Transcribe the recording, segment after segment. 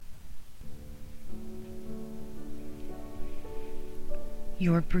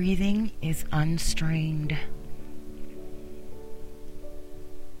Your breathing is unstrained.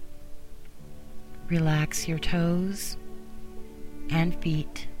 Relax your toes and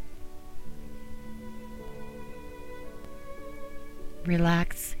feet.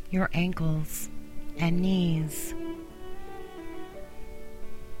 Relax your ankles and knees.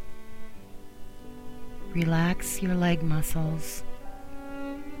 Relax your leg muscles.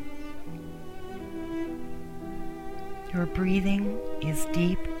 Your breathing is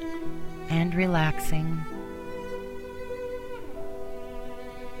deep and relaxing.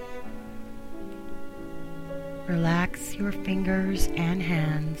 Relax your fingers and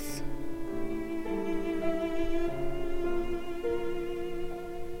hands.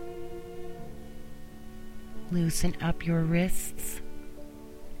 Loosen up your wrists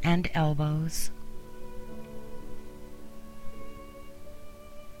and elbows.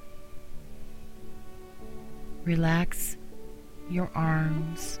 Relax your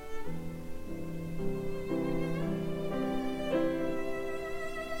arms.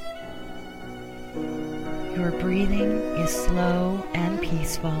 Your breathing is slow and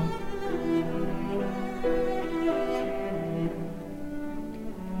peaceful.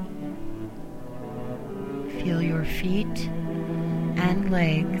 Feel your feet and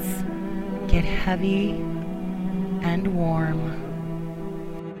legs get heavy and warm.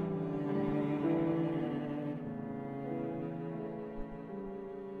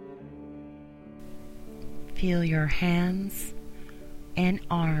 Feel your hands and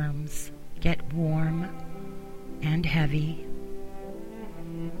arms get warm and heavy.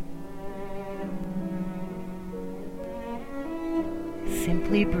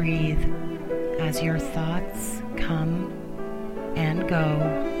 Simply breathe as your thoughts come and go.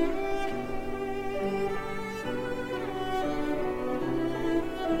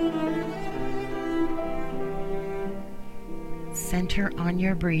 Center on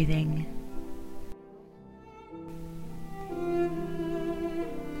your breathing.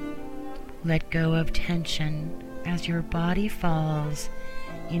 Let go of tension as your body falls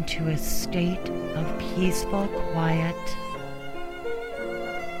into a state of peaceful quiet.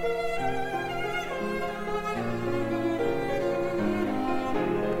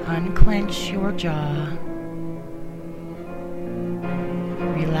 Unclench your jaw.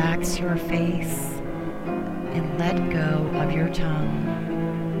 Relax your face and let go of your tongue.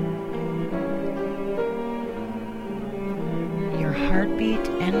 Your heartbeat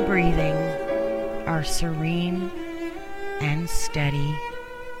and breathing are serene and steady.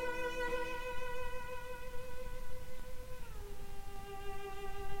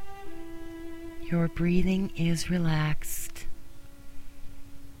 Your breathing is relaxed.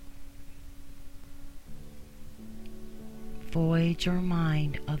 Void your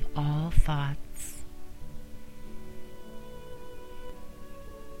mind of all thoughts.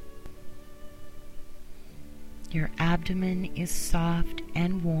 Your abdomen is soft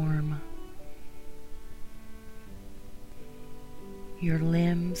and warm. Your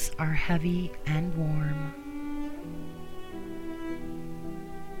limbs are heavy and warm.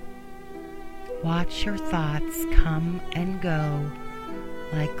 Watch your thoughts come and go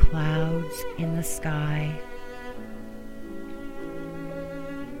like clouds in the sky.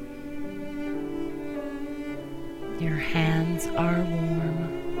 Your hands are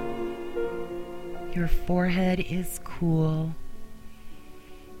warm. Your forehead is cool.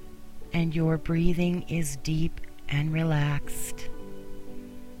 And your breathing is deep and relaxed.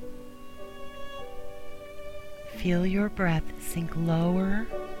 Feel your breath sink lower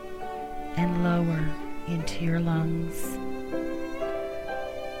and lower into your lungs.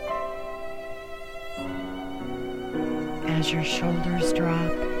 As your shoulders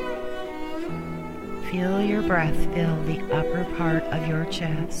drop, feel your breath fill the upper part of your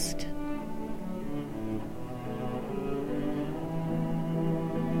chest.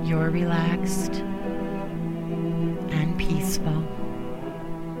 You're relaxed